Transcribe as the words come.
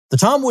The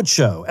Tom Woods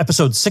Show,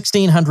 episode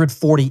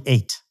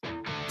 1648.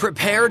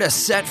 Prepare to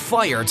set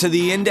fire to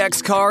the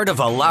index card of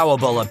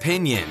allowable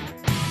opinion.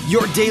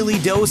 Your daily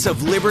dose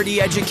of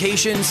liberty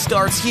education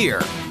starts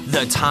here.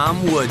 The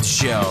Tom Woods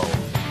Show.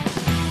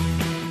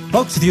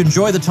 Folks, if you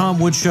enjoy the Tom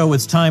Woods Show,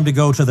 it's time to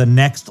go to the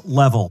next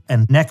level.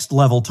 And next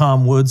level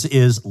Tom Woods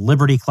is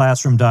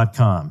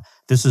libertyclassroom.com.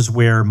 This is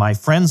where my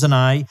friends and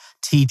I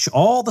teach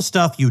all the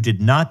stuff you did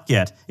not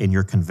get in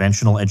your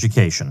conventional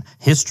education.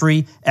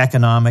 History,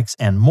 economics,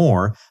 and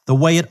more, the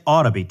way it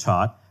ought to be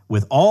taught,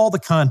 with all the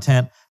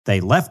content they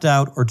left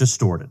out or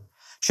distorted.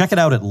 Check it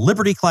out at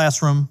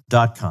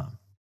libertyclassroom.com.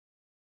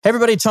 Hey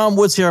everybody, Tom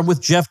Woods here. I'm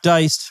with Jeff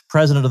Deist,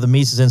 president of the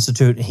Mises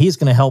Institute. He's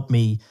going to help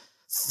me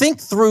think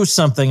through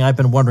something I've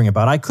been wondering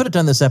about. I could have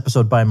done this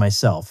episode by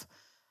myself.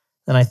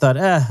 And I thought,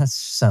 that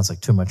sounds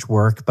like too much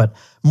work. But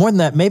more than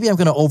that, maybe I'm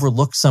going to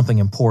overlook something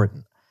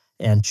important.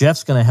 And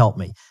Jeff's going to help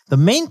me. The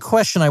main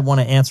question I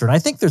want to answer, and I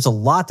think there's a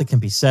lot that can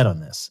be said on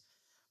this,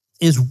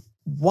 is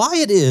why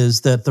it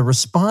is that the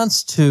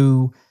response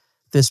to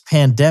this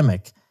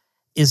pandemic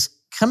is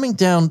coming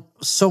down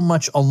so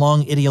much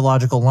along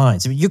ideological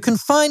lines. I mean, you can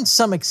find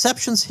some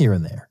exceptions here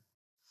and there.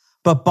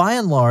 But by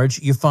and large,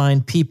 you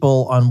find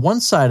people on one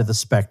side of the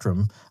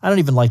spectrum. I don't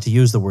even like to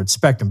use the word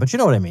spectrum, but you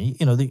know what I mean.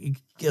 You know,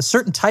 a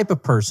certain type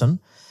of person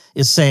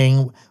is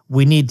saying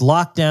we need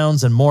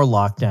lockdowns and more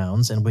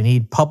lockdowns, and we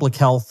need public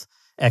health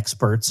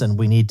experts, and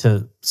we need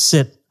to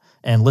sit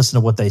and listen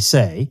to what they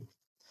say.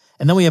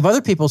 And then we have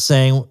other people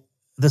saying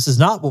this is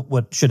not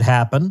what should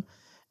happen,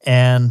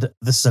 and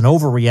this is an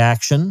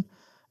overreaction,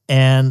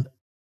 and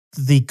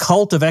the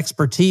cult of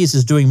expertise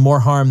is doing more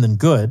harm than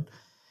good.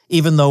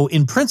 Even though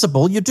in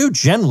principle, you do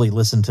generally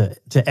listen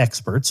to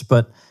experts,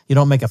 but you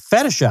don't make a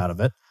fetish out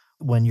of it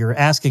when you're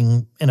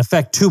asking, in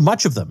effect, too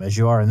much of them, as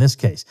you are in this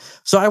case.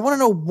 So I want to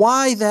know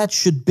why that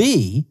should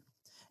be.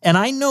 And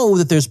I know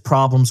that there's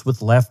problems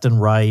with left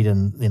and right,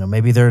 and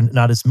maybe they're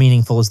not as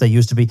meaningful as they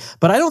used to be,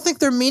 but I don't think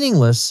they're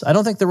meaningless. I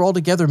don't think they're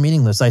altogether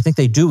meaningless. I think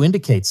they do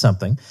indicate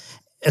something,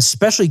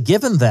 especially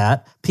given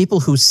that people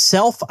who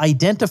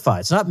self-identify,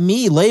 it's not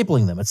me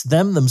labeling them, it's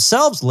them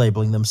themselves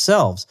labeling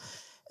themselves,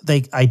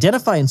 they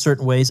identify in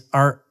certain ways,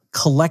 are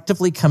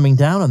collectively coming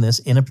down on this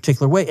in a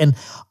particular way. And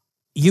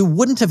you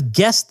wouldn't have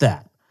guessed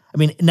that. I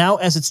mean, now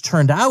as it's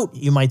turned out,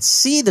 you might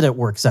see that it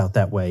works out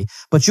that way,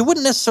 but you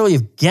wouldn't necessarily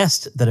have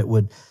guessed that it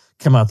would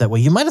come out that way.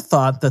 You might have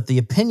thought that the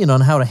opinion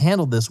on how to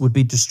handle this would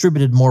be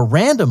distributed more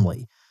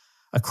randomly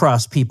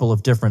across people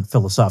of different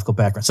philosophical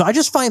backgrounds. So I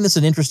just find this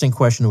an interesting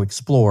question to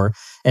explore.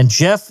 And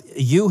Jeff,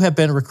 you have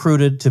been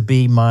recruited to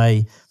be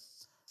my,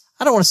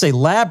 I don't want to say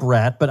lab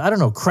rat, but I don't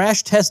know,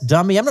 crash test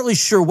dummy. I'm not really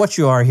sure what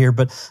you are here,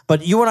 but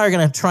you and I are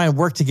going to try and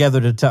work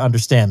together to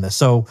understand this.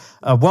 So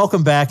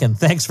welcome back, and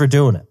thanks for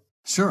doing it.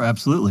 Sure,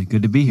 absolutely.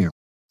 Good to be here.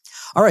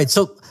 All right,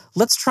 so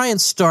let's try and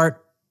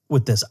start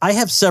with this. I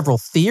have several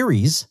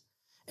theories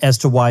as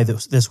to why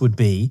this would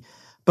be,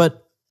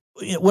 but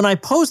when I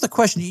pose the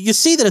question, you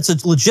see that it's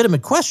a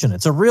legitimate question.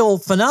 It's a real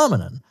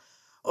phenomenon.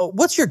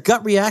 What's your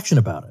gut reaction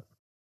about it?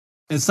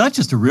 It's not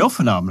just a real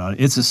phenomenon.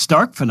 It's a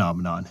stark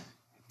phenomenon.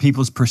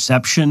 People's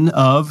perception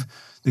of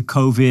the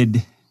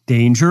COVID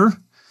danger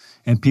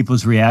and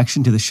people's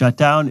reaction to the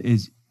shutdown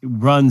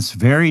runs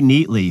very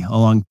neatly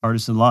along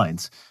partisan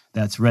lines.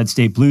 That's red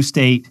state, blue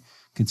state,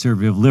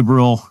 conservative,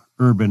 liberal,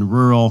 urban,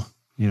 rural,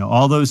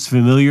 all those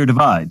familiar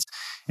divides.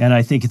 And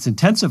I think it's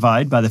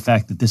intensified by the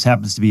fact that this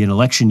happens to be an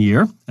election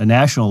year, a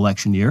national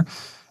election year.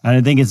 And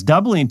I think it's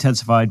doubly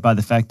intensified by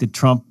the fact that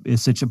Trump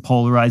is such a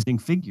polarizing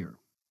figure,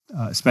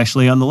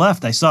 especially on the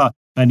left. I saw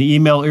an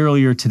email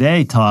earlier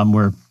today, Tom,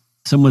 where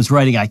someone's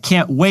writing, I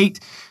can't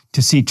wait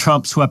to see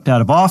Trump swept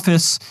out of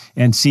office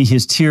and see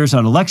his tears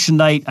on election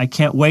night. I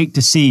can't wait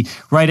to see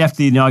right after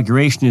the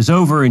inauguration is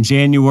over in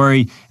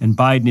January and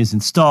Biden is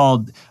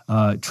installed,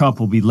 Trump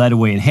will be led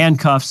away in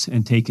handcuffs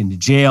and taken to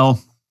jail.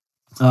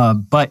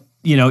 But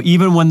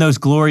even when those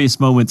glorious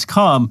moments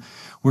come,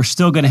 we're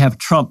still going to have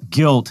Trump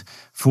guilt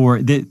for,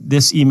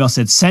 this email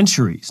said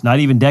centuries, not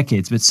even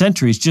decades, but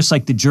centuries, just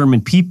like the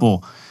German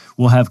people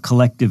will have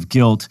collective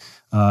guilt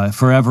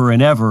forever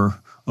and ever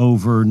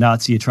over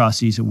Nazi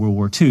atrocities in World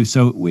War II.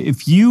 So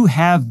if you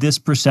have this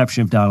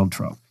perception of Donald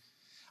Trump,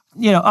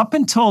 up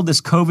until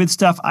this COVID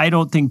stuff, I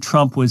don't think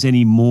Trump was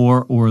any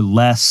more or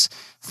less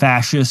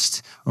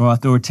fascist or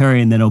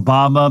authoritarian than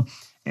Obama.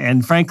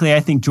 And frankly,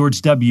 I think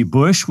George W.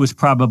 Bush was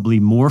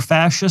probably more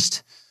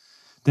fascist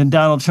than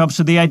Donald Trump.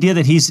 So the idea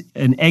that he's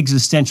an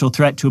existential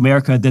threat to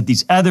America that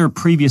these other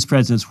previous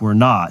presidents were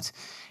not,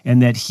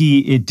 and that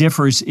it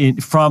differs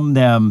from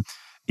them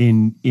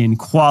in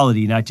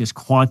quality, not just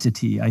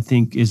quantity, I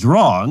think is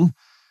wrong.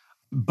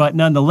 But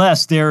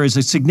nonetheless, there is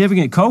a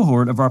significant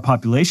cohort of our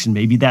population,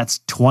 maybe that's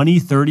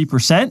 20,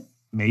 30%,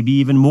 maybe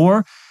even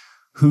more,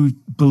 who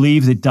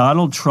believe that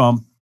Donald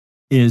Trump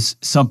is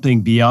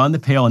something beyond the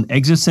pale, an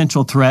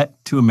existential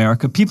threat to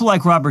America. People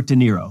like Robert De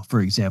Niro,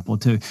 for example,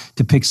 to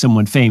pick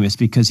someone famous,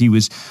 because he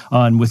was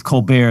on with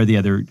Colbert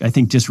I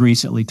think just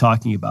recently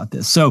talking about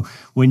this. So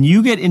when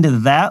you get into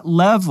that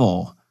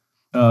level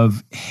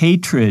of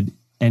hatred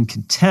and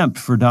contempt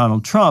for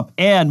Donald Trump,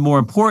 and more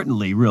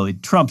importantly, really,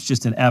 Trump's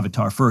just an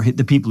avatar for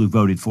the people who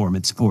voted for him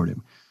and support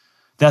him.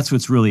 That's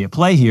what's really at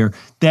play here.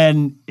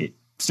 Then it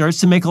starts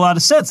to make a lot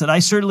of sense. And I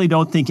certainly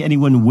don't think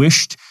anyone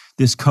wished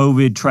this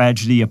COVID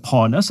tragedy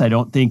upon us. I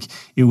don't think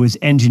it was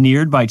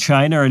engineered by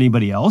China or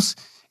anybody else.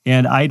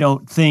 And I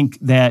don't think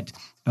that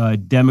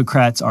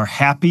Democrats are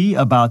happy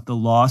about the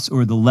loss,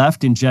 or the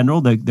left in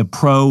general, the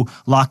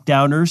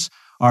pro-lockdowners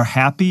are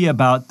happy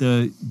about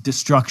the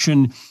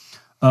destruction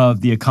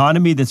of the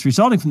economy that's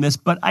resulting from this.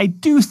 But I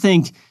do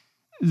think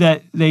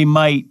that they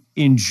might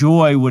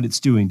enjoy what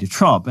it's doing to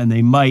Trump, and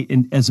they might,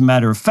 as a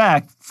matter of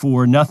fact,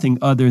 for nothing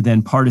other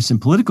than partisan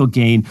political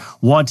gain,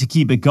 want to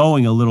keep it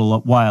going a little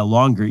while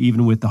longer,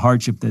 even with the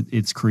hardship that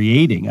it's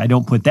creating. I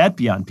don't put that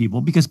beyond people,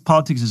 because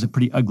politics is a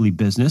pretty ugly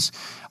business.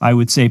 I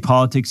would say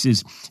politics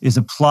is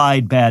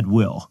applied bad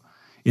will.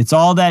 It's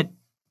all that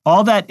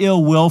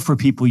ill will for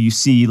people you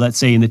see, let's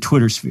say, in the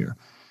Twitter sphere.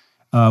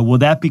 Well,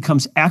 that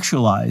becomes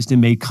actualized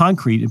and made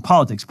concrete in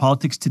politics.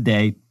 Politics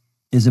today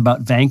is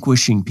about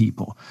vanquishing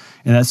people.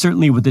 And that's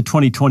certainly what the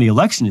 2020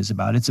 election is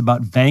about. It's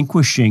about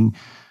vanquishing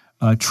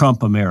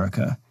Trump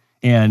America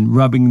and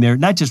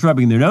not just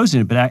rubbing their nose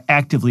in it, but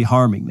actively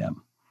harming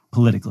them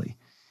politically.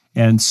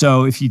 And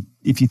so if you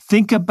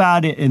think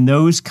about it in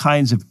those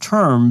kinds of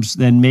terms,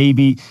 then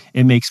maybe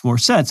it makes more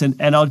sense.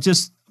 And I'll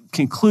just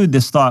conclude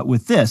this thought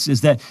with this, is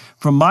that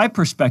from my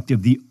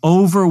perspective, the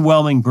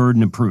overwhelming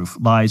burden of proof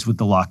lies with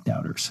the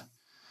lockdowners.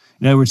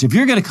 In other words, if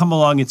you're going to come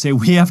along and say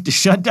we have to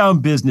shut down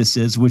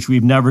businesses, which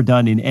we've never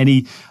done in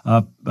any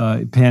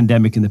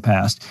pandemic in the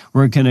past,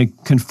 we're going to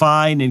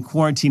confine and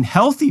quarantine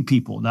healthy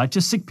people, not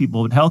just sick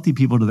people, but healthy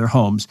people to their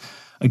homes,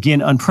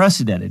 again,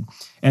 unprecedented.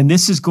 And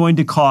this is going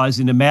to cause,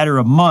 in a matter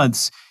of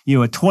months,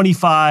 a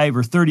 25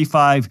 or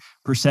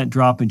 35%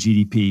 drop in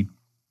GDP.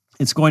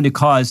 It's going to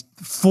cause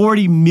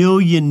 40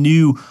 million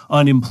new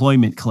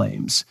unemployment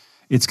claims.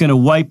 It's going to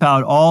wipe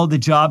out all the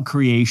job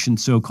creation,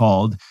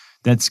 so-called,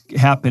 that's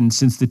happened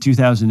since the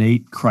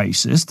 2008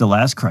 crisis, the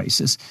last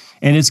crisis,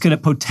 and it's going to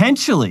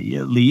potentially,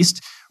 at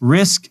least,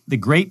 risk the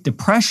Great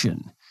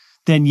Depression,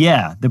 then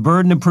yeah, the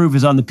burden of proof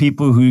is on the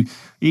people who,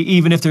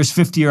 even if there's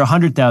 50 or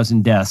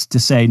 100,000 deaths, to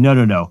say,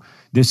 no,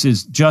 this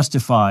is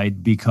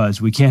justified because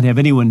we can't have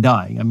anyone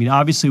dying. I mean,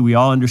 obviously, we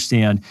all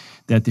understand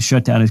that the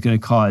shutdown is going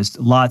to cause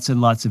lots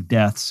and lots of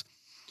deaths,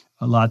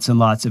 lots and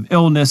lots of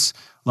illness,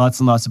 lots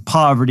and lots of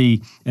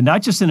poverty, and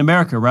not just in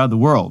America, around the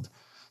world.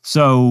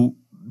 So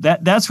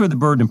that's where the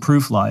burden of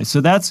proof lies. So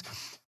that's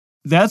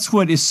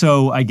what is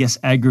so, I guess,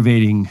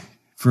 aggravating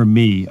for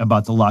me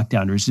about the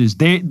lockdowners, is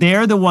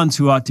they're the ones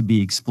who ought to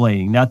be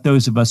explaining, not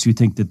those of us who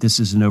think that this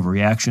is an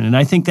overreaction. And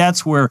I think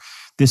that's where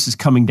this is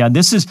coming down.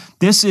 This is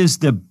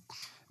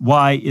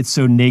why it's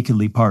so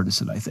nakedly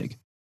partisan, I think.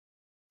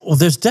 Well,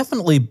 there's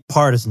definitely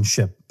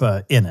partisanship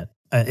in it.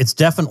 It's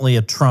definitely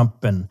a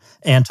Trump and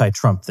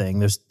anti-Trump thing.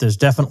 There's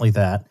definitely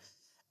that.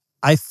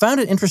 I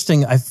found it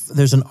interesting.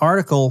 There's an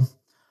article.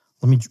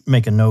 Let me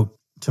make a note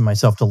to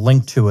myself to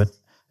link to it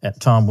at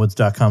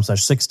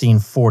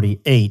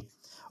tomwoods.com/1648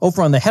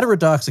 over on the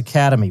Heterodox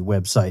Academy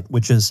website,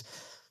 which is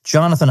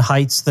Jonathan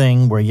Haidt's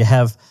thing, where you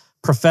have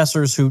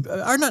professors who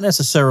are not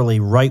necessarily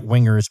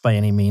right-wingers by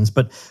any means,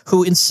 but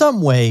who in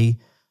some way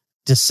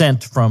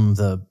dissent from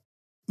the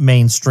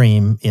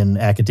mainstream in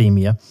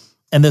academia.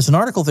 And there's an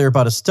article there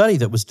about a study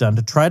that was done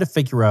to try to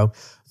figure out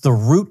the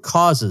root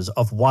causes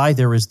of why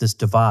there is this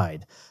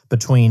divide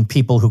between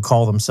people who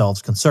call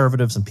themselves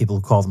conservatives and people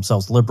who call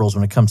themselves liberals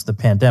when it comes to the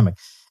pandemic.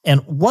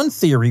 And one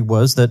theory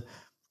was that,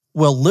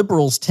 well,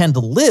 liberals tend to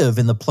live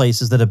in the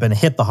places that have been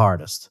hit the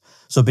hardest.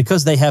 So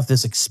because they have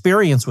this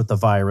experience with the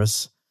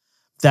virus,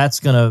 that's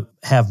going to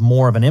have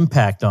more of an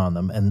impact on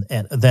them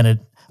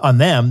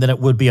than it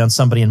would be on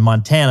somebody in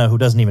Montana who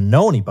doesn't even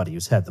know anybody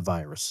who's had the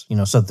virus.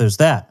 So there's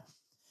that.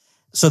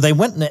 So they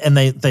went and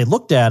they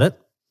looked at it,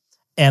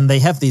 and they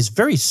have these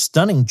very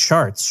stunning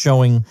charts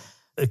showing,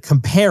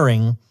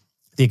 comparing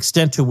the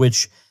extent to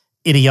which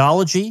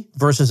ideology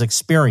versus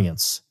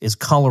experience is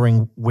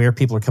coloring where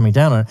people are coming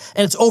down on it.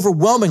 And it's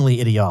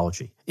overwhelmingly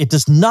ideology. It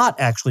does not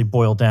actually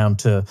boil down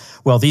to,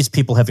 well, these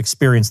people have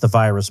experienced the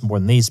virus more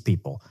than these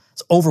people.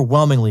 It's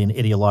overwhelmingly an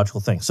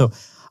ideological thing. So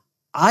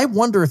I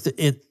wonder if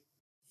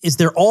is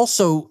there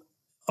also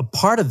a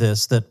part of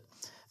this that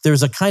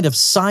there's a kind of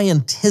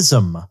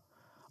scientism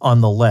on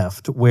the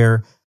left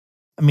where,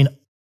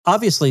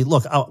 obviously,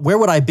 look, where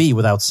would I be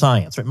without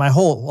science, right? My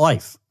whole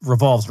life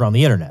revolves around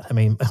the internet.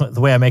 The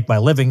way I make my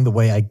living, the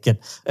way I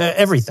get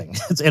everything.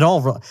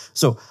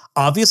 So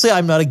obviously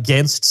I'm not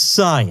against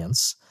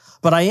science,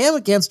 but I am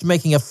against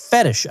making a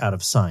fetish out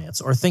of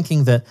science or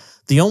thinking that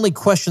the only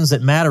questions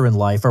that matter in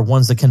life are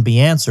ones that can be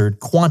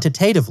answered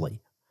quantitatively,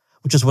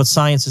 which is what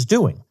science is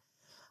doing.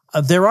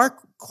 There are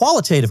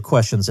qualitative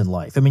questions in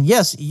life.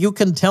 Yes, you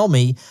can tell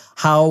me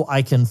how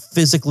I can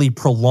physically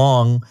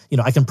prolong,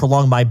 I can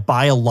prolong my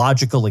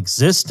biological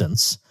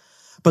existence.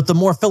 But the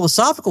more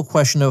philosophical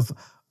question of,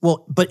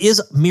 well, but is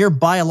mere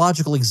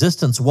biological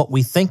existence what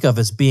we think of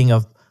as being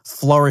a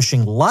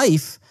flourishing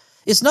life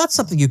is not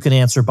something you can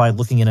answer by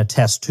looking in a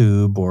test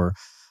tube or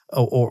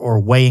or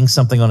weighing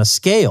something on a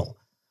scale.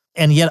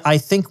 And yet I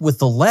think with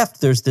the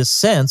left, there's this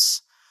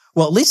sense,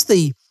 well, at least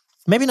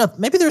maybe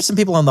there's some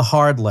people on the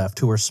hard left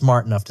who are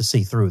smart enough to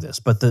see through this,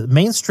 but the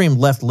mainstream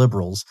left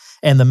liberals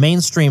and the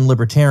mainstream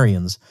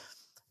libertarians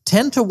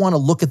tend to want to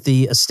look at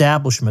the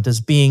establishment as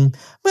being,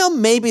 well,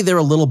 maybe they're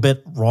a little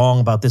bit wrong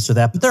about this or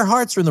that, but their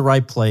hearts are in the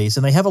right place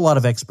and they have a lot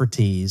of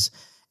expertise.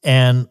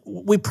 And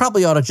we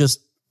probably ought to just,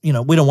 we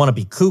don't want to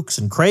be kooks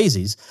and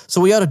crazies,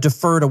 so we ought to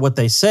defer to what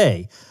they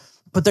say.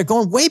 But they're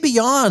going way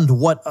beyond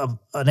what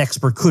an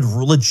expert could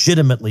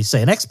legitimately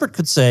say. An expert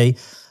could say,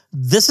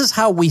 this is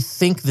how we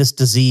think this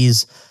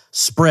disease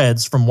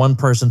spreads from one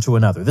person to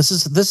another.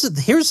 Here's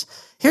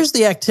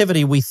the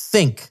activity we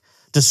think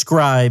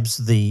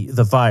describes the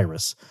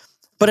virus.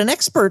 But an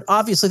expert,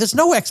 obviously, there's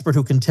no expert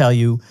who can tell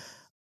you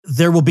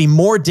there will be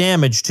more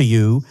damage to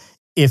you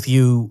if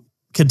you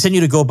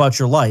continue to go about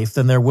your life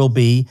than there will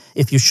be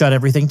if you shut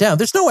everything down.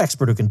 There's no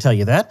expert who can tell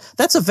you that.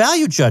 That's a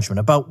value judgment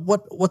about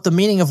what the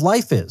meaning of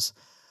life is.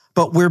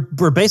 But we're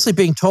basically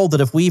being told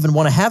that if we even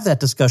want to have that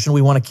discussion,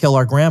 we want to kill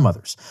our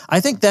grandmothers. I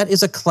think that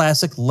is a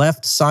classic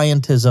left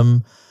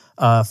scientism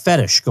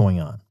fetish going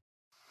on.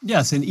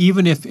 Yes, and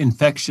even if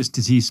infectious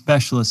disease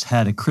specialists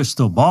had a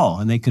crystal ball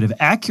and they could have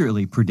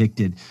accurately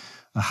predicted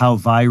how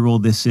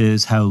viral this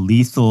is, how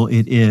lethal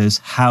it is,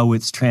 how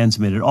it's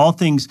transmitted, all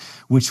things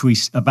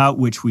about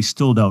which we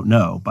still don't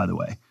know, by the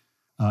way.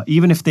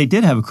 Even if they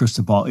did have a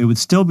crystal ball, it would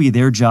still be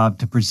their job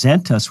to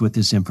present us with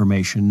this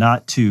information,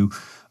 not to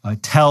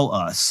tell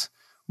us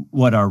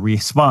what our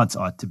response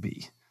ought to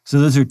be. So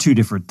those are two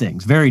different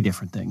things, very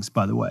different things,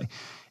 by the way.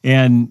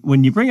 And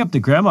when you bring up the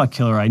grandma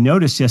killer, I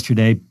noticed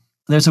yesterday,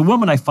 there's a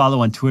woman I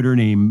follow on Twitter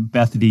named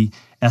Bethany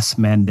S.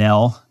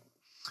 Mandel,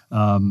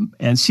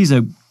 and she's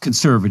a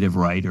conservative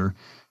writer.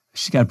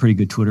 She's got a pretty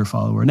good Twitter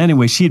follower. And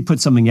anyway, she had put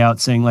something out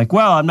saying like,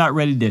 well, I'm not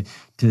ready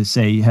to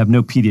say have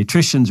no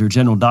pediatricians or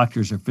general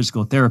doctors or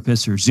physical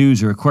therapists or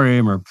zoos or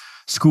aquarium or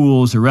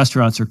schools or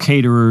restaurants or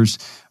caterers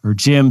or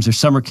gyms or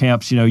summer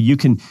camps. You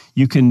can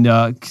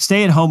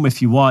stay at home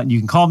if you want. You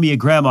can call me a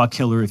grandma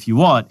killer if you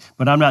want,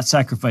 but I'm not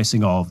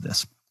sacrificing all of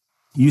this.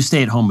 You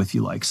stay at home if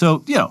you like.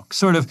 So,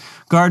 sort of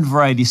garden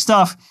variety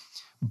stuff.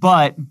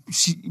 But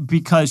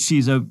because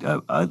she's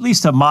at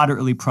least a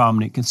moderately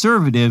prominent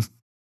conservative,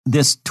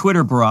 this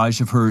Twitter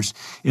barrage of hers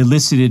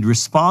elicited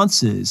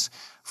responses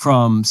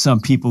from some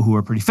people who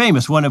are pretty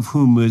famous, one of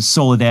whom was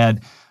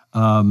Soledad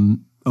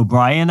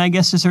O'Brien, I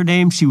guess is her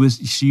name. She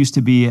used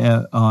to be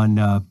on,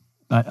 I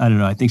don't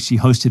know, I think she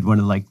hosted one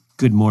of like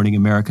Good Morning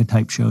America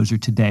type shows or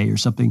Today or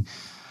something.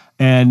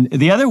 And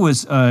the other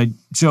was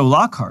Joe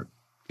Lockhart.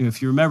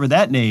 If you remember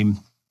that name,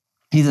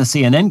 he's a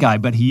CNN guy,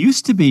 but he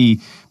used to be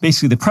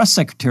basically the press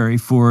secretary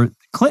for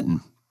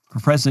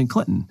President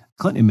Clinton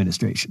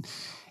administration.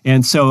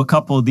 And so a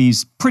couple of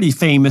these pretty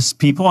famous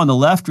people on the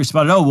left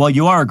responded, oh, well,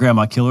 you are a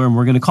grandma killer, and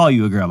we're going to call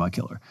you a grandma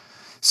killer.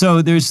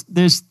 So this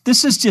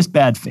is just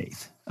bad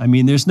faith. I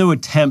mean, there's no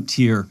attempt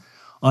here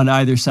on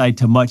either side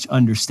to much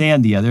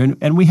understand the other.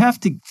 And we have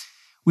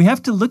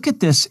to look at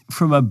this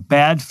from a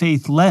bad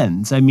faith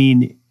lens. I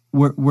mean,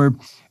 we're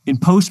in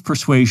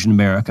post-persuasion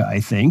America, I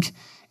think.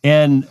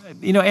 And,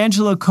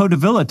 Angelo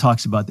Codevilla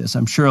talks about this.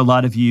 I'm sure a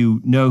lot of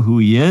you know who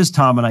he is.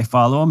 Tom and I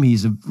follow him.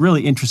 He's a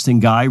really interesting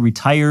guy,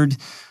 retired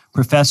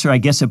professor, I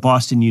guess, at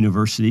Boston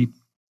University.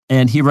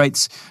 And he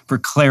writes for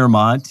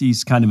Claremont.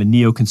 He's kind of a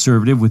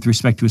neoconservative with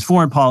respect to his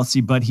foreign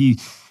policy, but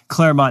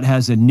Claremont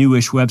has a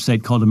newish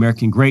website called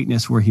American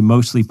Greatness where he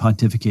mostly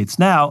pontificates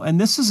now. And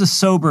this is a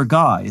sober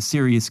guy, a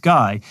serious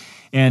guy.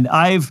 And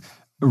I've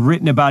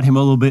written about him a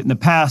little bit in the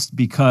past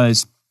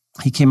because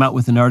he came out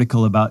with an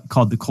article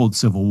called The Cold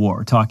Civil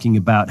War, talking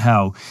about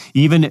how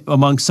even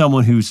among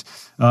someone who's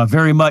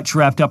very much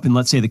wrapped up in,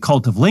 let's say, the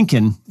cult of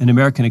Lincoln and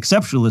American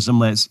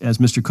exceptionalism, as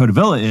Mr.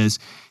 Codevilla is,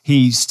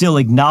 he still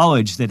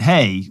acknowledged that,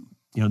 hey,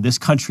 this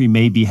country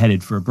may be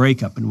headed for a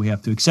breakup and we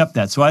have to accept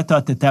that. So I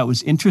thought that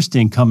was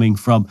interesting coming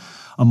from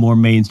a more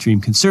mainstream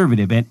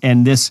conservative.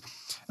 And this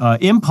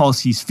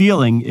impulse he's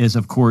feeling is,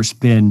 of course,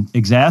 been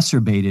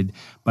exacerbated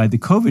by the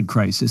COVID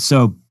crisis.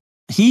 So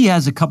he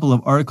has a couple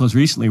of articles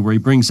recently where he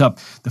brings up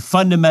the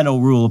fundamental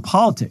rule of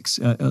politics,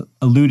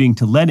 alluding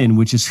to Lenin,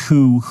 which is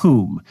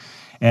whom.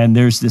 And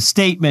there's this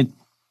statement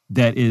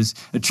that is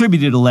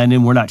attributed to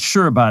Lenin, we're not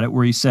sure about it,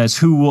 where he says,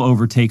 who will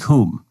overtake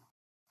whom?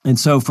 And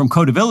so from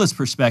Codevilla's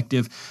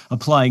perspective,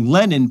 applying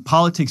Lenin,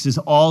 politics is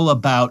all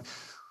about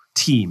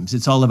teams.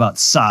 It's all about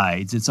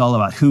sides. It's all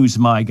about who's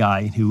my guy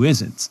and who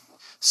isn't.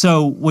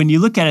 So when you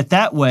look at it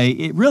that way,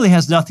 it really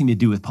has nothing to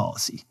do with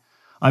policy.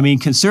 I mean,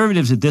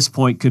 conservatives at this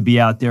point could be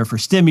out there for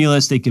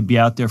stimulus. They could be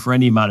out there for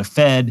any amount of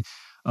Fed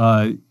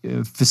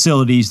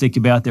facilities. They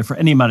could be out there for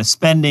any amount of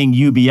spending,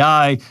 UBI.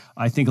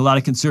 I think a lot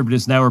of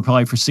conservatives now are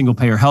probably for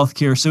single-payer health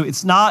care. So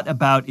it's not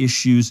about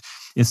issues.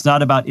 It's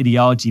not about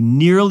ideology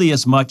nearly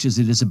as much as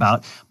it is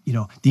about,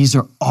 these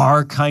are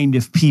our kind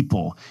of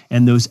people.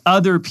 And those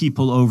other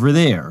people over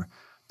there,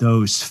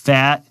 those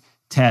fat,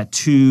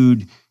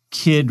 tattooed,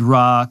 Kid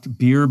Rock,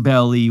 beer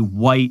belly,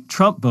 white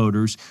Trump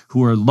voters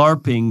who are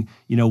LARPing,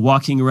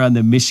 walking around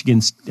the Michigan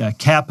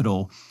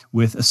Capitol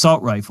with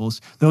assault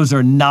rifles. Those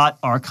are not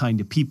our kind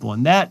of people.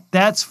 And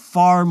that's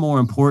far more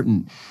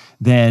important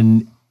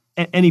than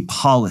any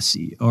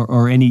policy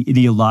or any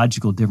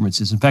ideological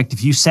differences. In fact,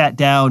 if you sat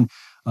down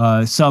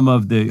some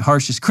of the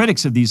harshest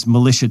critics of these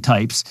militia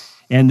types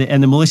and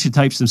the militia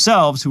types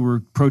themselves who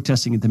were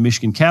protesting at the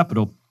Michigan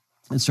Capitol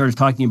and started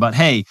talking about,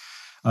 hey,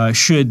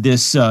 should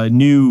this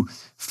new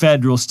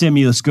federal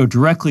stimulus go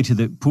directly to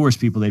the poorest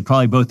people? They'd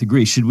probably both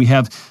agree. Should we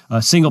have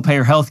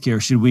single-payer health care?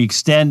 Should we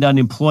extend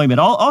unemployment?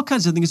 All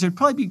kinds of things. There'd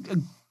probably be a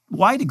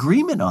wide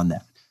agreement on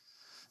that.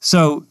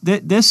 So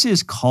this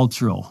is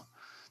cultural.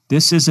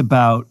 This is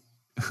about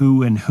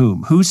who and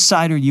whom. Whose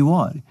side are you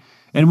on?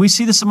 And we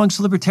see this amongst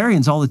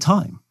libertarians all the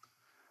time.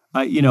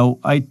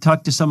 I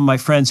talked to some of my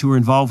friends who were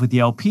involved with the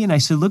LP, and I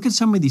said, look at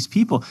some of these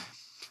people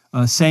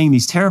saying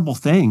these terrible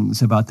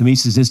things about the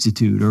Mises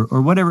Institute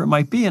or whatever it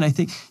might be. And I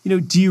think,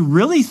 do you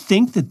really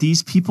think that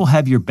these people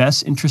have your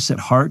best interests at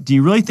heart? Do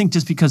you really think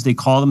just because they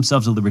call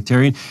themselves a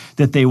libertarian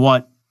that they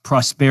want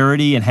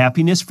prosperity and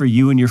happiness for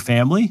you and your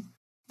family?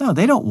 No,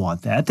 they don't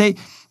want that.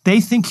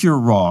 They think you're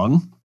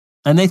wrong,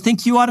 and they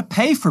think you ought to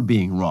pay for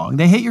being wrong.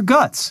 They hate your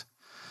guts.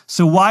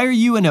 So why are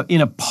you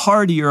in a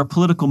party or a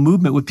political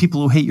movement with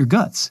people who hate your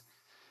guts?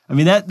 I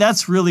mean,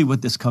 that's really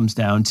what this comes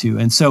down to.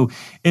 And so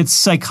it's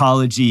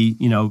psychology,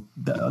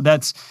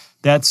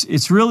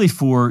 it's really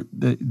for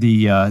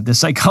the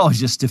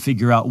psychologists to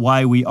figure out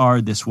why we are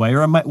this way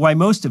or why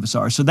most of us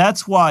are. So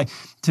that's why,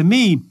 to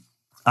me,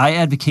 I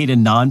advocate a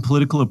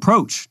non-political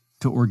approach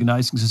to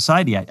organizing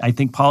society. I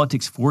think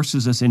politics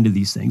forces us into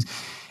these things.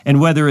 And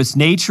whether it's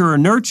nature or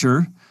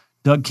nurture,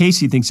 Doug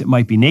Casey thinks it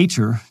might be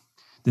nature,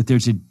 that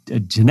there's a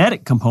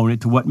genetic component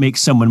to what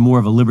makes someone more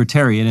of a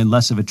libertarian and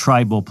less of a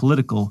tribal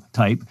political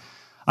type.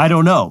 I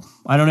don't know.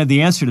 I don't have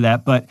the answer to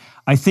that, but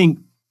I think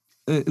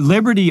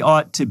liberty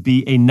ought to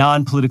be a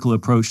non-political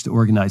approach to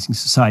organizing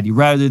society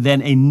rather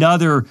than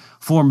another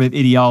form of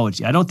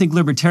ideology. I don't think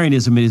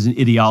libertarianism is an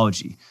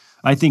ideology.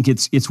 I think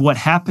it's what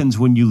happens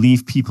when you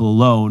leave people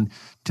alone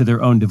to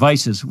their own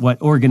devices,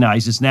 what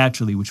organizes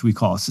naturally, which we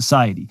call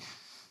society.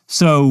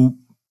 So,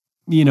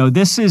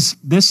 this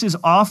is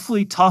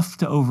awfully tough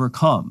to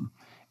overcome.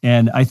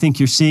 And I think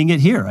you're seeing it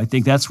here. I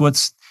think that's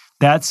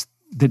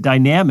the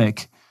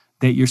dynamic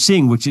that you're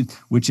seeing, which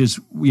is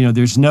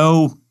there's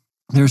no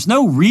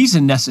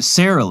reason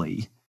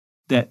necessarily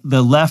that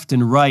the left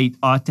and right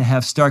ought to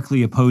have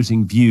starkly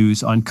opposing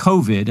views on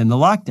COVID and the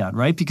lockdown,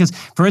 right? Because,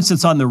 for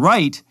instance, on the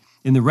right,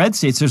 in the red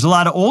states, there's a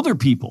lot of older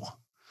people.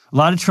 A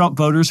lot of Trump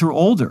voters are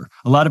older.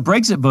 A lot of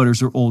Brexit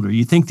voters are older.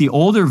 You think the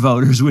older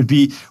voters would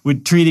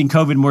treating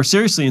COVID more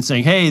seriously and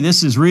saying, hey,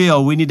 this is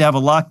real. We need to have a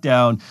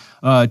lockdown.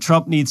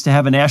 Trump needs to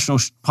have a national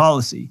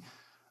policy.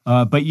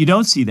 But you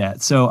don't see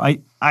that. So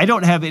I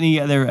don't have any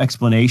other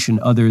explanation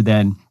other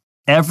than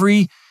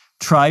every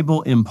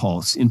tribal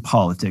impulse in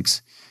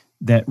politics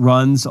that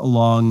runs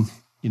along,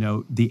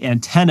 the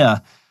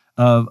antenna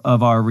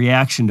of our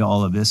reaction to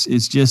all of this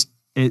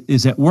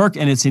is at work,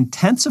 and it's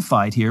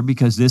intensified here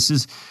because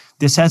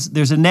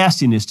there's a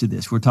nastiness to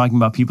this. We're talking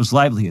about people's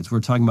livelihoods.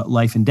 We're talking about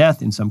life and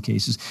death in some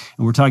cases,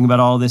 and we're talking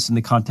about all this in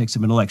the context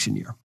of an election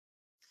year.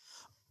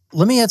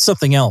 Let me add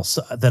something else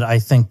that I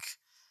think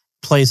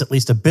plays at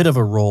least a bit of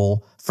a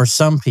role for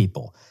some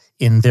people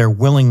in their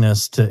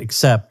willingness to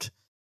accept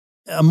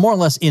a more or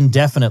less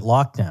indefinite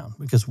lockdown,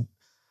 because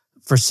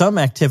for some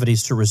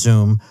activities to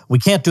resume, we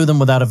can't do them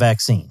without a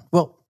vaccine.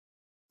 Well,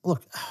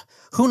 look,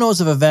 who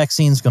knows if a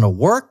vaccine's going to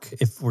work,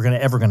 if we're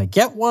ever going to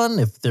get one,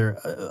 if there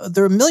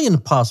are a million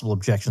possible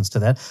objections to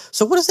that.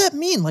 So what does that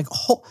mean? Like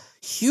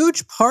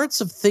huge parts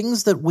of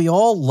things that we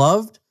all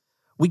loved,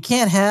 we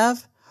can't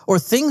have, or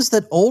things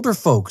that older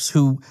folks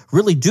who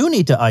really do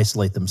need to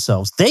isolate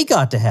themselves, they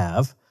got to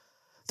have.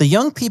 The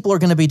young people are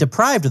going to be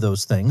deprived of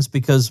those things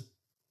because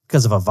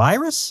of a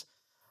virus?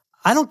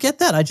 I don't get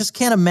that. I just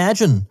can't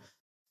imagine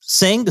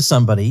saying to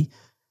somebody,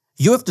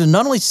 you have to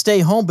not only stay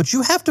home, but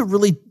you have to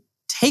really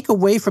take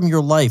away from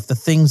your life the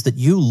things that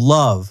you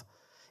love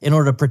in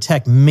order to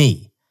protect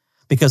me,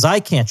 because I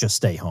can't just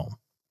stay home.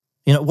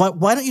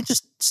 Why don't you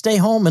just stay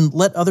home and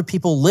let other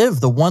people live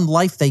the one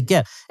life they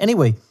get?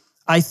 Anyway,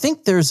 I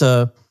think there's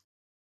also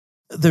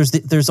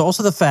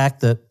the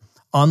fact that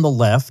on the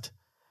left,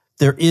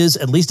 there is,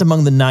 at least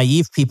among the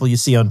naive people you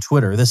see on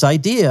Twitter, this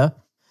idea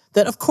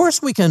that, of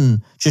course, we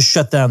can just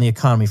shut down the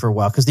economy for a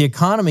while because the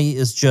economy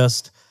is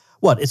just,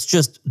 it's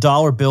just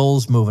dollar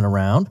bills moving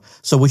around.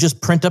 So we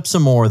just print up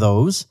some more of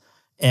those,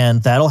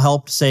 and that'll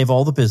help save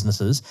all the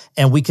businesses.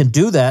 And we can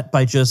do that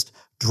by just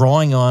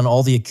drawing on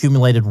all the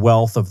accumulated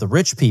wealth of the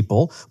rich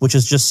people, which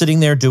is just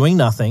sitting there doing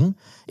nothing.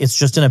 It's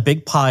just in a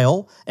big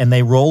pile, and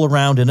they roll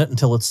around in it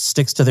until it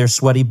sticks to their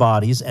sweaty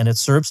bodies, and it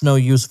serves no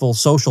useful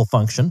social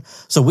function.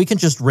 So we can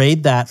just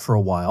raid that for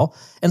a while.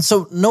 And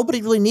so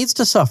nobody really needs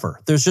to suffer.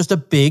 There's just a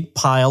big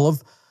pile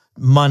of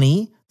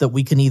money that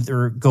we can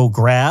either go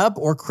grab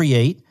or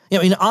create.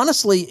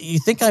 Honestly, you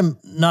think I'm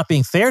not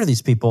being fair to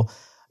these people,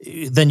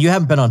 then you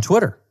haven't been on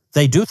Twitter.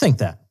 They do think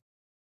that.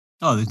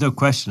 Oh, there's no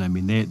question. I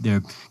mean,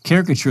 their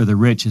caricature of the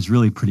rich is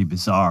really pretty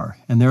bizarre.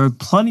 And there are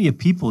plenty of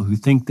people who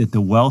think that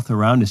the wealth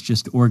around us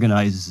just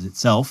organizes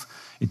itself.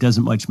 It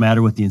doesn't much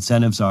matter what the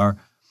incentives are.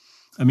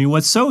 I mean,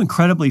 what's so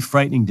incredibly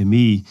frightening to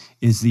me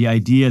is the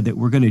idea that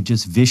we're going to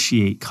just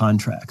vitiate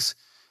contracts.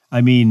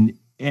 I mean,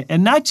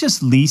 and not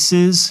just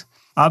leases.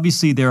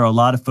 Obviously, there are a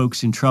lot of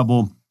folks in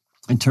trouble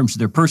in terms of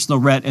their personal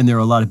rent, and there are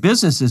a lot of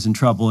businesses in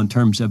trouble in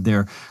terms of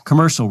their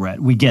commercial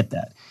rent. We get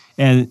that.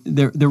 And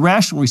the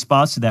rational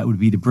response to that would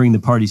be to bring the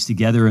parties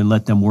together and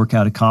let them work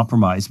out a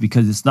compromise,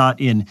 because it's not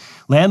in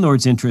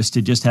landlords' interest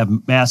to just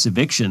have mass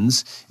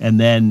evictions and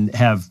then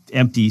have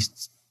empty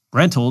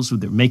rentals where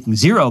they're making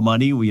zero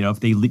money. You know, if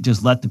they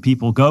just let the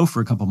people go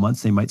for a couple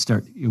months, they might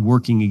start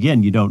working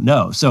again. You don't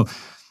know. So,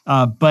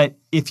 but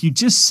if you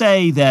just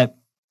say that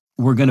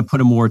we're going to put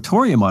a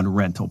moratorium on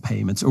rental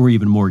payments or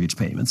even mortgage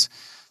payments,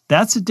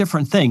 that's a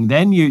different thing.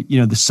 Then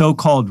the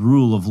so-called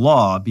rule of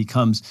law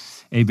becomes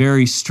a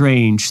very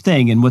strange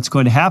thing. And what's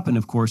going to happen,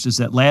 of course, is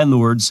that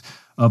landlords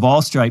of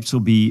all stripes will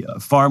be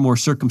far more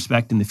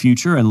circumspect in the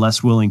future and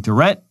less willing to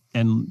rent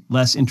and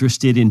less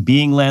interested in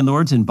being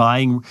landlords and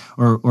buying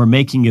or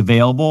making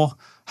available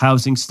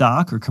housing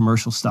stock or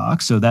commercial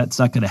stock. So that's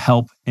not going to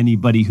help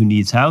anybody who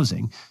needs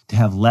housing to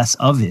have less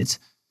of it.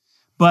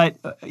 But,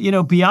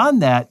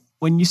 beyond that,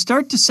 when you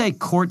start to say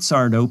courts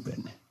aren't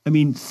open, I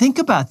mean, think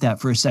about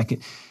that for a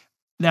second.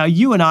 Now,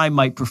 you and I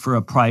might prefer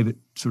a private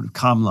sort of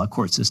common law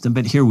court system,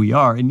 but here we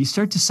are. And you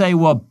start to say,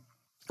 well,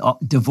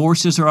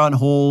 divorces are on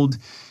hold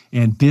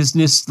and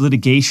business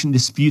litigation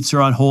disputes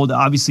are on hold.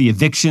 Obviously,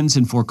 evictions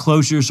and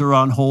foreclosures are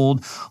on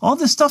hold. All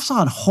this stuff's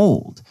on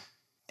hold.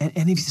 And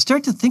if you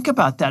start to think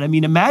about that, I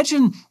mean,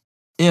 imagine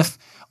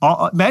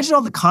all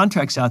the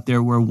contracts out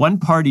there where one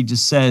party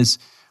just says,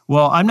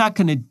 well, I'm not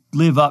going to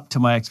live up to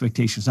my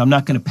expectations. I'm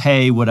not going to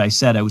pay what I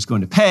said I was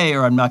going to pay,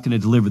 or I'm not going to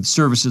deliver the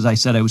services I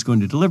said I was going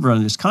to deliver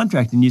on this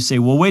contract. And you say,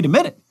 well, wait a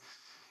minute.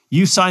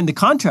 You signed the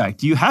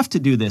contract. You have to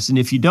do this. And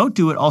if you don't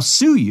do it, I'll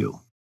sue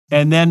you.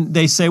 And then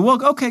they say,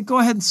 well, okay, go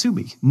ahead and sue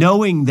me,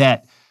 knowing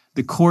that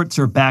the courts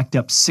are backed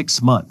up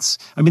 6 months.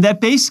 I mean,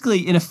 that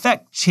basically, in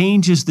effect,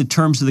 changes the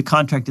terms of the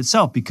contract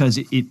itself, because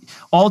it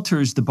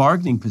alters the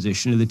bargaining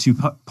position of the two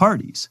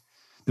parties.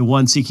 The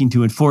one seeking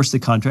to enforce the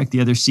contract, the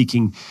other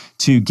seeking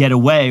to get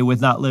away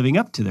with not living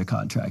up to their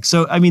contract.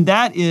 So, I mean,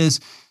 that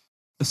is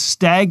a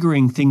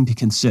staggering thing to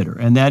consider.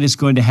 And that is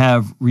going to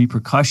have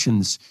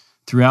repercussions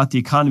throughout the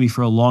economy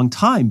for a long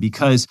time,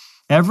 because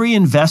every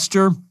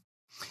investor,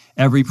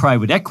 every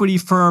private equity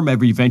firm,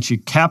 every venture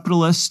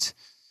capitalist,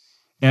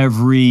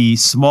 every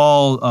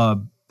small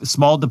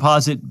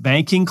deposit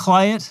banking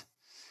client,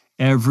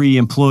 every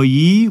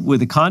employee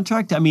with a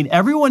contract. I mean,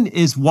 everyone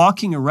is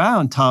walking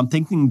around, Tom,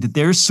 thinking that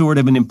there's sort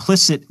of an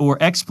implicit or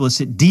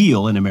explicit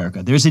deal in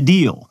America. There's a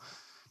deal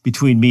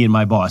between me and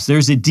my boss.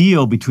 There's a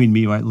deal between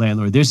me and my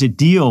landlord. There's a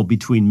deal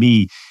between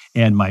me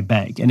and my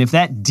bank. And if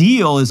that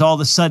deal is all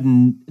of a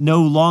sudden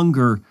no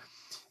longer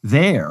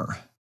there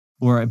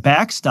or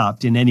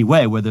backstopped in any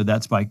way, whether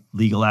that's by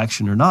legal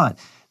action or not,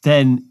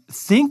 then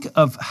think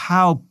of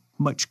how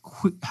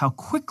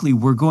quickly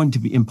we're going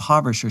to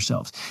impoverish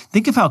ourselves.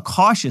 Think of how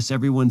cautious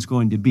everyone's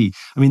going to be.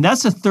 I mean,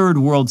 that's a third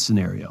world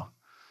scenario.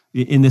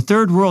 In the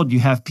third world, you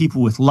have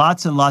people with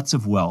lots and lots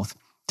of wealth,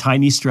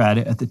 tiny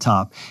strata at the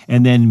top,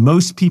 and then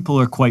most people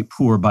are quite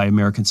poor by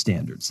American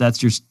standards.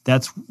 That's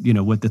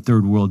what the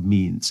third world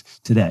means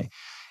today.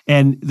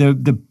 And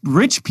the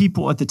rich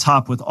people at the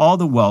top with all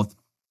the wealth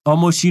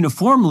almost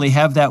uniformly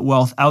have that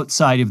wealth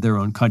outside of their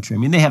own country. I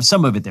mean, they have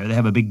some of it there. They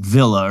have a big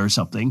villa or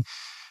something,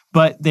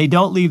 but they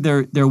don't leave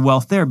their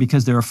wealth there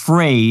because they're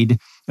afraid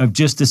of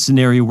just the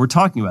scenario we're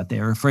talking about.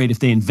 They're afraid if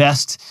they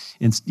invest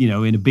in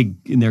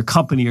their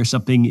company or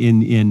something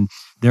in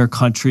their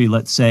country,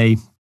 let's say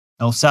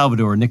El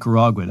Salvador or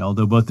Nicaragua,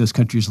 although both those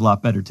countries are a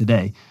lot better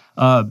today,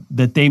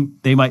 that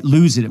they might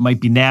lose it. It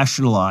might be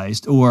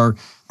nationalized, or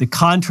the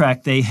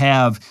contract they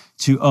have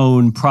to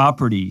own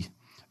property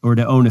or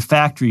to own a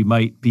factory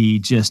might be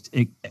just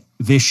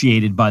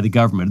vitiated by the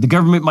government. The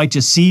government might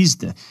just seize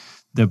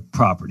the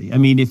property. I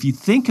mean, if you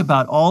think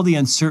about all the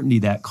uncertainty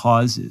that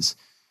causes,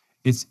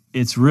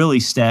 it's really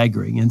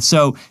staggering. And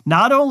so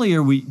not only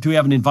do we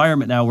have an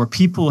environment now where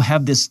people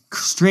have this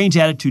strange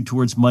attitude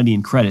towards money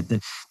and credit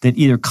that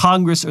either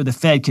Congress or the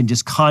Fed can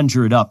just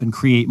conjure it up and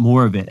create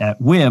more of it at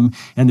whim,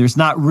 and there's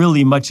not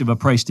really much of a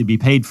price to be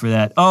paid for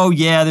that. Oh,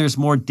 yeah, there's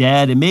more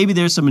debt, and maybe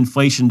there's some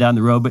inflation down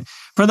the road, but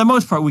for the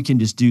most part, we can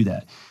just do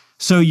that.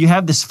 So you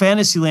have this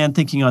fantasy land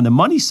thinking on the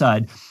money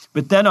side,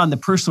 but then on the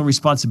personal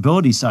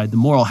responsibility side, the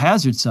moral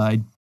hazard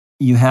side,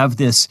 you have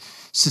this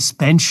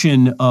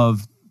suspension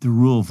of the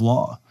rule of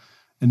law.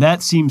 And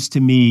that seems to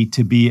me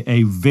to be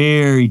a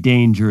very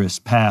dangerous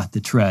path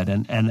to tread.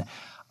 And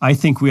I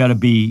think we ought to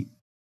be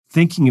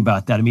thinking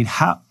about that. I mean,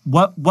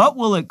 what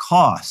will it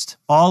cost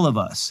all of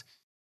us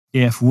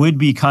if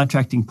would-be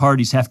contracting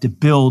parties have to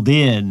build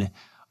in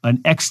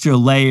an extra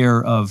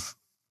layer of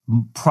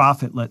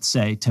profit, let's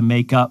say, to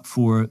make up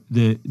for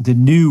the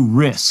new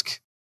risk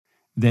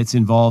that's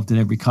involved in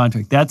every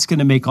contract. That's going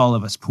to make all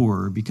of us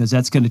poorer because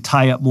that's going to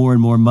tie up more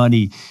and more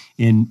money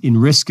in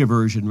risk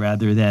aversion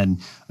rather than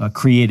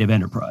creative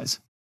enterprise.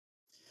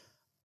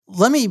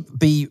 Let me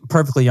be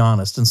perfectly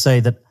honest and say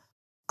that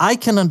I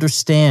can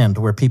understand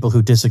where people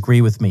who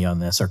disagree with me on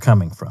this are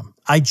coming from.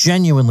 I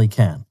genuinely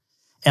can.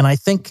 And I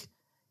think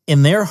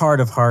in their heart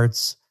of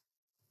hearts,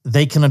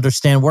 they can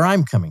understand where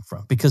I'm coming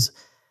from because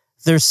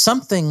there's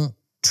something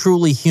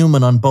truly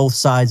human on both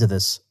sides of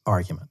this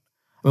argument.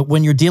 But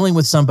when you're dealing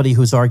with somebody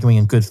who's arguing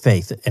in good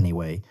faith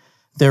anyway,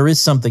 there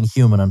is something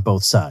human on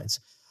both sides.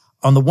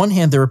 On the one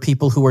hand, there are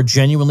people who are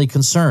genuinely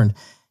concerned.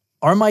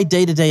 Are my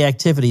day-to-day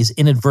activities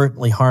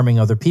inadvertently harming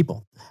other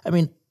people? I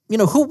mean,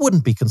 who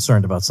wouldn't be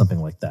concerned about something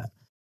like that?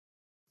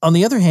 On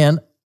the other hand,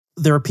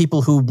 there are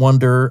people who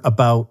wonder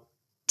about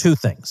two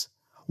things.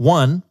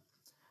 One,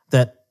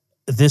 that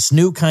this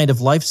new kind of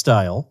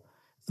lifestyle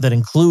that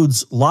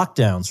includes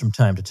lockdowns from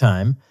time to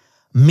time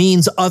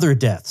means other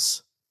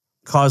deaths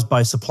caused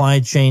by supply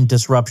chain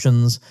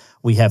disruptions.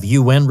 We have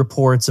UN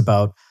reports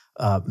about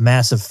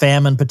massive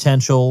famine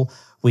potential.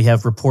 We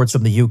have reports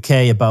from the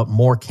UK about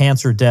more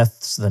cancer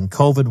deaths than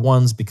COVID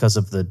ones because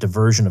of the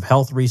diversion of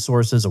health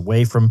resources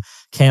away from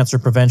cancer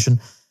prevention.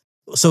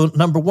 So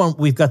number one,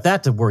 we've got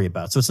that to worry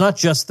about. So it's not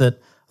just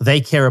that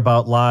they care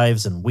about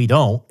lives and we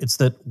don't. It's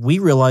that we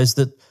realize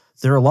that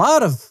there are a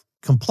lot of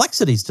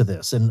complexities to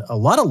this and a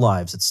lot of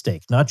lives at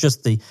stake, not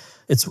just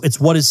it's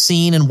what is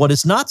seen and what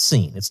is not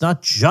seen. It's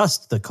not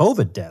just the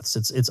COVID deaths.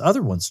 It's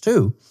other ones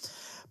too.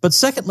 But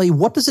secondly,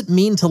 what does it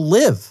mean to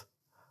live?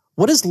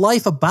 What is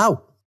life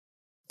about?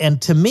 And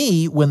to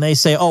me, when they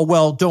say, oh,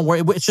 well, don't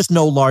worry, it's just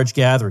no large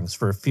gatherings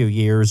for a few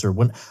years or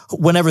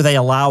whenever they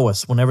allow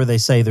us, whenever they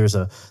say there's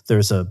a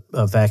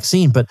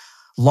vaccine. But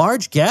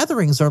large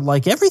gatherings are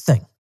like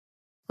everything,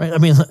 right? I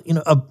mean,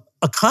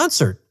 a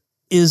concert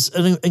is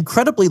an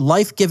incredibly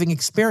life-giving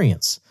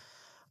experience.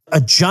 A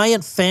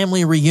giant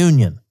family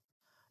reunion,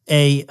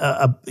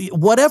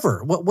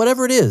 whatever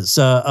it is,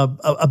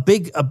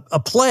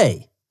 a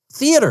play,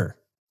 theater.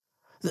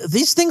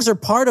 These things are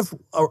part of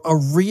a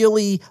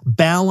really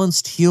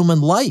balanced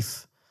human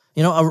life.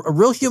 A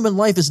real human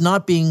life is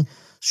not being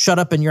shut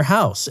up in your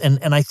house.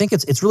 And I think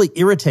it's really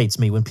irritates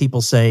me when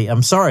people say,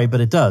 I'm sorry, but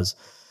it does.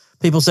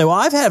 People say, well,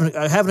 I'm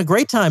having a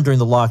great time during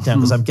the lockdown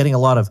because I'm getting a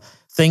lot of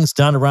things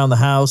done around the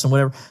house and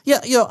whatever.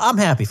 Yeah, I'm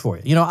happy for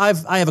you. I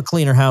have a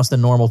cleaner house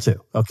than normal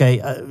too.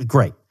 Okay,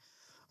 great.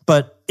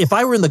 But if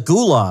I were in the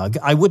gulag,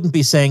 I wouldn't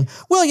be saying,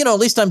 well, at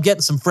least I'm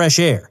getting some fresh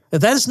air.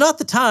 That is not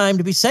the time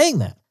to be saying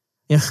that.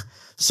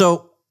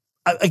 So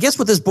I guess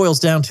what this boils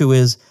down to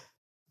is,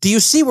 do you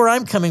see where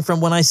I'm coming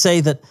from when I say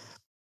that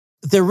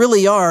there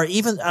really are,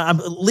 even I'm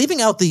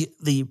leaving out the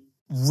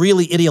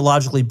really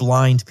ideologically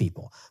blind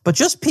people, but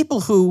just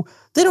people who,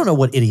 they don't know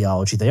what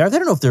ideology they are. They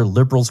don't know if they're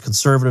liberals,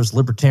 conservatives,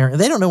 libertarian.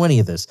 They don't know any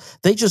of this.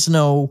 They just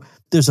know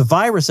there's a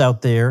virus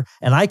out there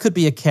and I could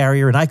be a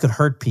carrier and I could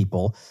hurt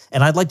people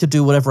and I'd like to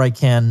do whatever I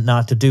can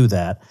not to do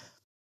that.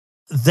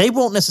 They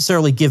won't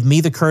necessarily give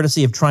me the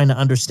courtesy of trying to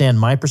understand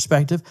my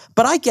perspective,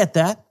 but I get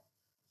that.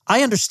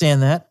 I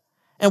understand that.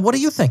 And what do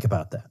you think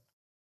about that?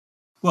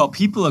 Well,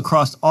 people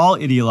across all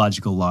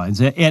ideological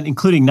lines, and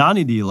including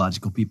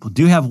non-ideological people,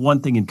 do have one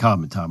thing in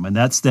common, Tom, and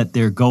that's that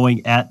they're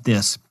going at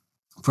this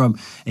from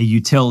a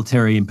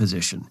utilitarian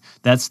position.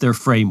 That's their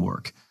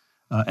framework.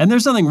 And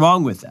there's nothing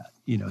wrong with that.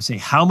 Say,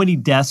 how many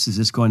deaths is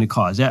this going to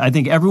cause? I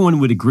think everyone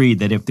would agree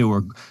that if there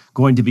were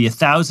going to be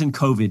 1,000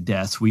 COVID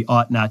deaths, we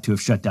ought not to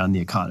have shut down the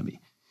economy.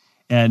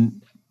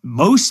 And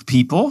most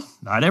people,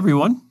 not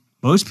everyone,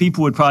 most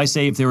people would probably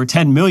say if there were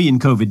 10 million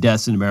COVID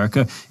deaths in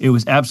America, it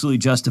was absolutely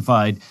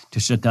justified to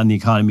shut down the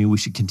economy. We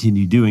should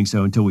continue doing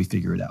so until we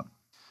figure it out.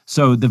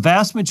 So the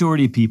vast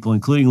majority of people,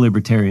 including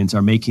libertarians,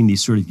 are making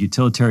these sort of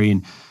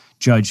utilitarian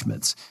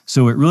judgments.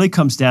 So it really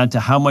comes down to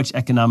how much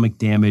economic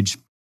damage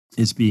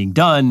is being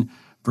done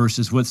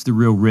versus what's the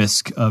real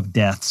risk of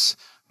deaths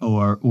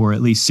or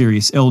at least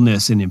serious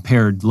illness and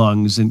impaired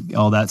lungs and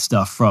all that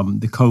stuff from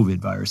the COVID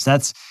virus.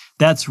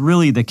 That's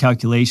really the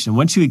calculation.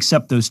 Once you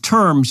accept those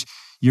terms,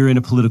 you're in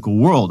a political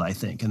world, I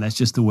think, and that's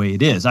just the way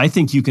it is. I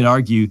think you can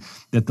argue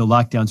that the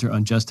lockdowns are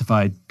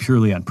unjustified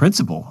purely on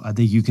principle. I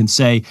think you can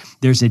say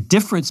there's a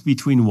difference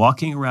between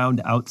walking around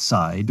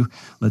outside,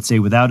 let's say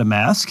without a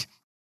mask,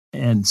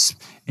 and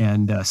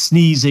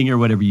sneezing or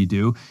whatever you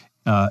do,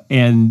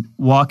 and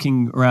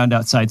walking around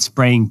outside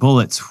spraying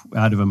bullets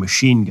out of a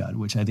machine gun,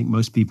 which I think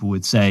most people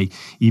would say,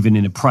 even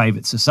in a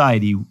private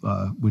society,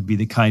 would be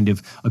the kind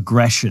of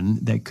aggression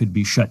that could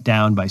be shut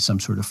down by some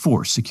sort of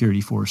force,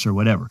 security force or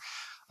whatever.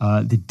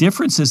 The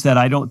difference is that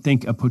I don't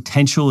think a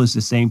potential is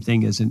the same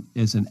thing as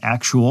an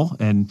actual,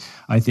 and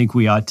I think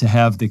we ought to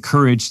have the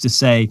courage to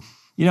say,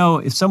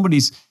 if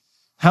somebody's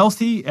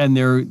healthy and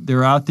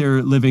they're out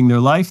there living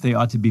their life, they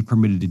ought to be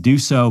permitted to do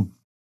so.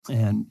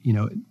 And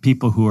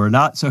people who are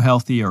not so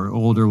healthy or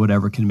old or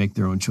whatever can make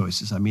their own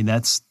choices. I mean,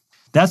 that's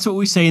what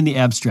we say in the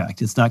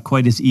abstract. It's not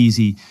quite as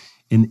easy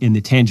in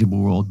the tangible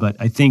world, but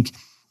I think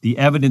the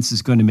evidence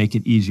is going to make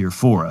it easier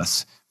for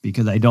us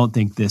because I don't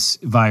think this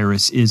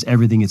virus is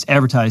everything it's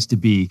advertised to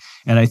be.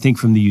 And I think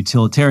from the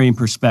utilitarian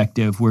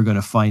perspective, we're going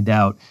to find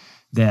out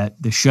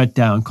that the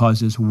shutdown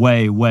causes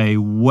way, way,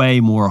 way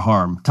more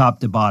harm, top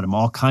to bottom,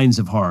 all kinds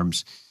of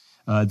harms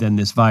than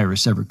this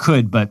virus ever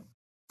could. But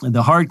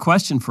the hard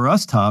question for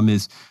us, Tom,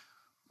 is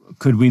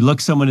could we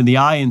look someone in the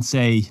eye and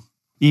say,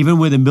 even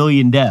with 1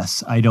 million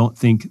deaths, I don't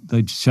think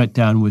the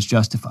shutdown was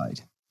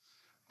justified?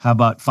 How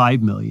about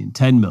 5 million,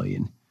 10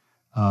 million?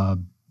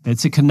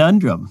 It's a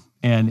conundrum.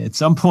 And at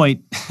some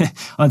point,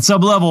 on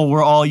some level,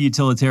 we're all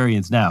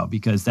utilitarians now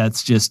because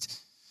that's just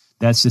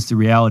the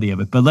reality of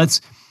it. But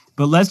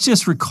let's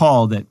just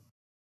recall that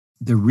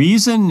the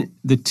reason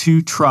the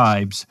two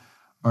tribes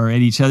are at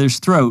each other's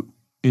throat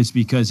is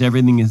because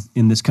everything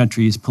in this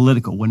country is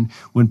political.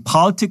 When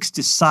politics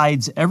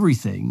decides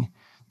everything,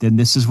 then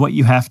this is what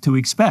you have to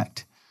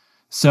expect.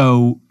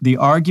 So the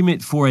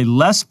argument for a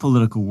less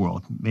political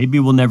world, maybe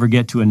we'll never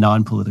get to a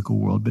non-political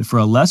world, but for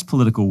a less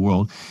political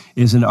world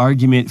is an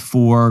argument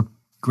for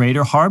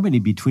greater harmony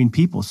between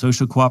people,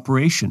 social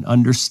cooperation,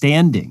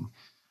 understanding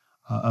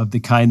of the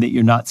kind that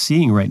you're not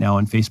seeing right now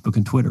on Facebook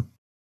and Twitter.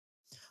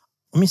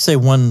 Let me say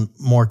one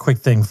more quick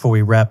thing before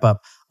we wrap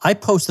up. I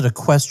posted a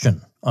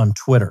question on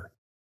Twitter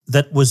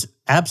that was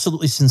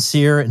absolutely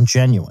sincere and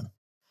genuine.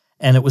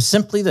 And it was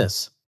simply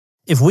this: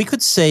 if we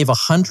could save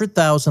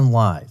 100,000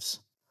 lives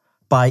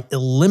by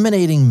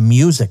eliminating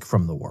music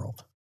from the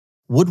world,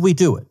 would we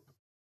do it?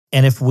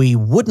 And if we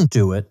wouldn't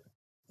do it,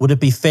 would it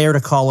be fair to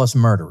call us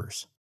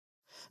murderers?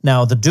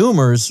 Now, the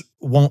doomers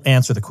won't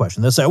answer the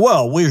question. They'll say,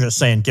 well, we're just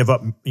saying give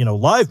up,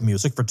 live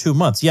music for 2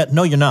 months. Yet,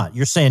 no, you're not.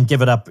 You're saying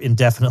give it up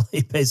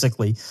indefinitely,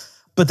 basically.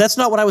 But that's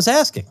not what I was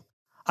asking.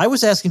 I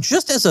was asking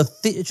just as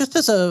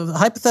a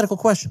hypothetical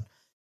question.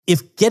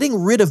 If getting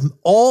rid of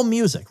all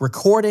music,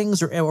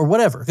 recordings or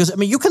whatever, because,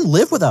 you can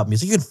live without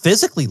music. You can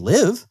physically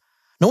live.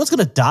 No one's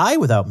going to die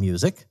without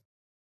music.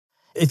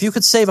 If you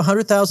could save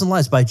 100,000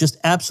 lives by just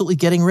absolutely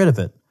getting rid of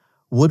it,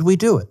 would we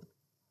do it?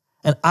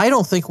 And I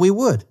don't think we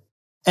would.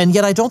 And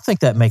yet I don't think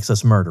that makes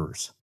us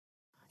murderers.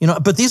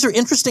 But these are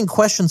interesting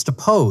questions to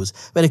pose,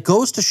 but it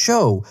goes to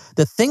show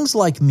that things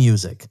like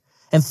music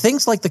and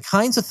things like the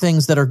kinds of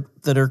things that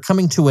are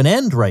coming to an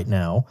end right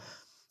now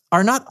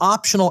are not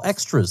optional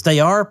extras. They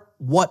are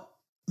what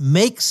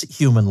makes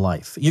human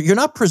life. You're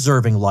not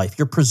preserving life.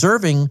 You're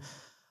preserving,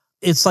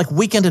 it's like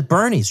Weekend at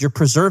Bernie's. You're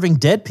preserving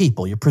dead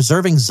people. You're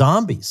preserving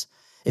zombies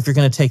if you're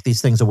going to take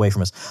these things away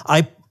from us.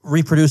 I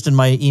reproduced in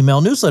my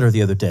email newsletter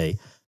the other day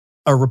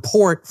a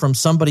report from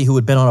somebody who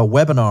had been on a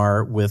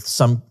webinar with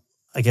some,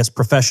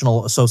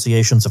 professional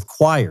associations of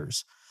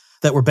choirs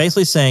that were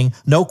basically saying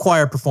no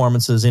choir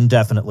performances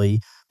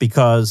indefinitely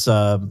because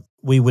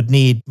we would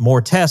need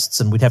more tests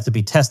and we'd have to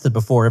be tested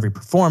before every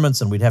performance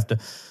and we'd have to.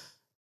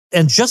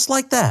 And just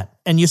like that,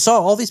 and you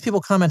saw all these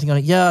people commenting on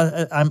it,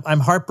 yeah,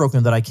 I'm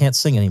heartbroken that I can't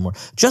sing anymore.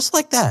 Just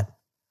like that,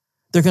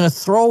 they're going to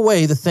throw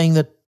away the thing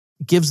that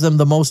gives them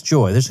the most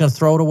joy. They're just going to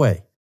throw it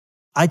away.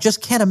 I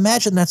just can't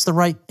imagine that's the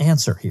right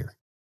answer here.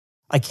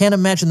 I can't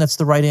imagine that's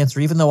the right answer,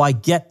 even though I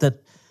get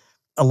that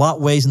a lot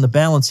weighs in the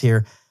balance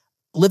here.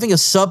 Living a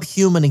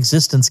subhuman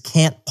existence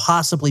can't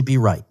possibly be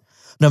right.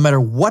 No matter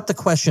what the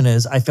question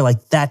is, I feel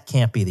like that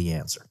can't be the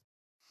answer.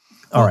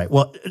 All right.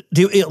 Well,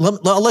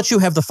 I'll let you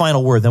have the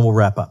final word, then we'll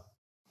wrap up.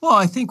 Well,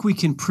 I think we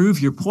can prove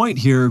your point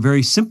here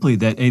very simply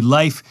that a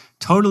life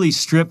totally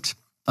stripped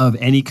of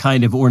any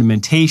kind of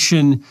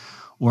ornamentation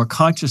or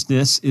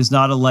consciousness is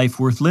not a life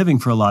worth living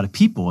for a lot of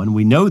people. And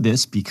we know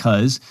this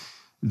because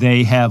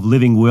they have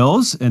living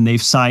wills and they've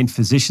signed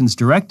physicians'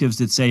 directives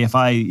that say, if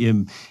I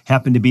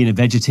happen to be in a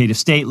vegetative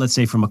state, let's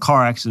say from a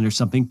car accident or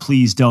something,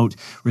 please don't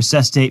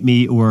resuscitate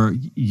me or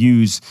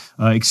use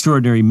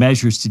extraordinary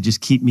measures to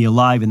just keep me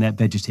alive in that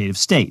vegetative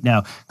state.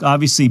 Now,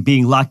 obviously,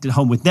 being locked at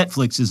home with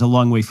Netflix is a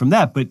long way from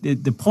that. But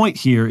the point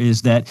here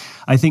is that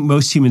I think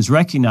most humans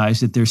recognize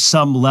that there's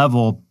some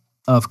level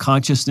of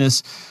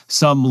consciousness,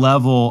 some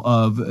level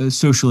of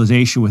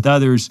socialization with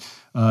others.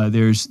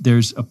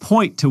 There's a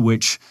point to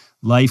which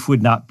life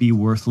would not be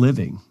worth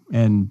living.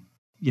 And,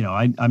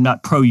 I'm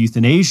not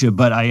pro-euthanasia,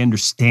 but I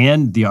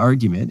understand the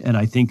argument, and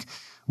I think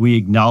we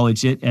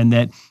acknowledge it, and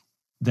that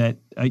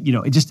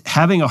just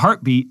having a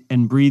heartbeat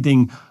and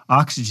breathing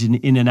oxygen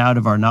in and out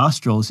of our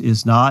nostrils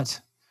is not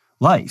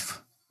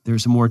life.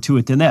 There's more to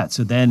it than that.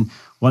 So then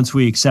once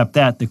we accept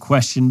that, the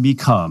question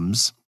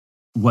becomes,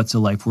 what's a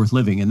life worth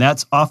living? And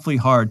that's awfully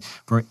hard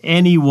for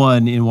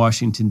anyone in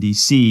Washington,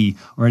 D.C.,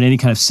 or in any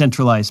kind of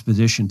centralized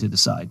position to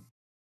decide.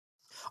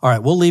 All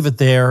right, we'll leave it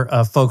there.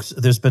 Folks,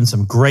 there's been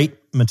some great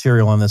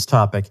material on this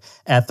topic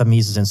at the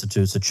Mises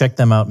Institute, so check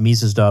them out,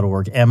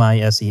 Mises.org,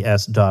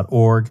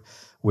 MISES.org,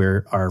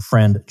 where our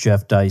friend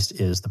Jeff Deist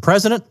is the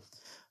president.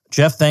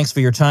 Jeff, thanks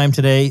for your time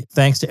today.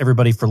 Thanks to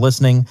everybody for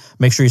listening.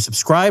 Make sure you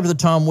subscribe to The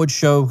Tom Woods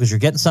Show because you're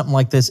getting something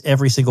like this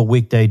every single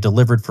weekday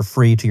delivered for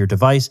free to your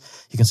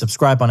device. You can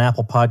subscribe on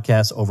Apple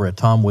Podcasts over at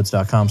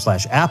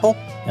tomwoods.com/Apple,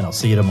 and I'll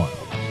see you tomorrow.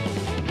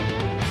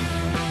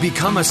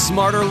 Become a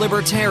smarter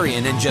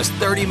libertarian in just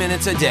 30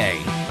 minutes a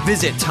day.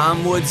 Visit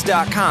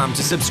tomwoods.com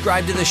to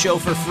subscribe to the show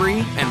for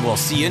free, and we'll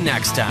see you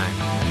next time.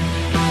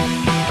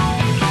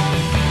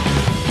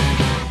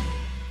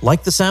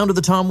 Like the sound of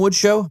The Tom Woods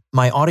Show?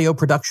 My audio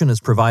production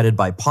is provided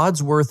by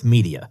Podsworth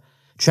Media.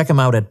 Check them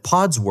out at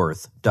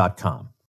podsworth.com.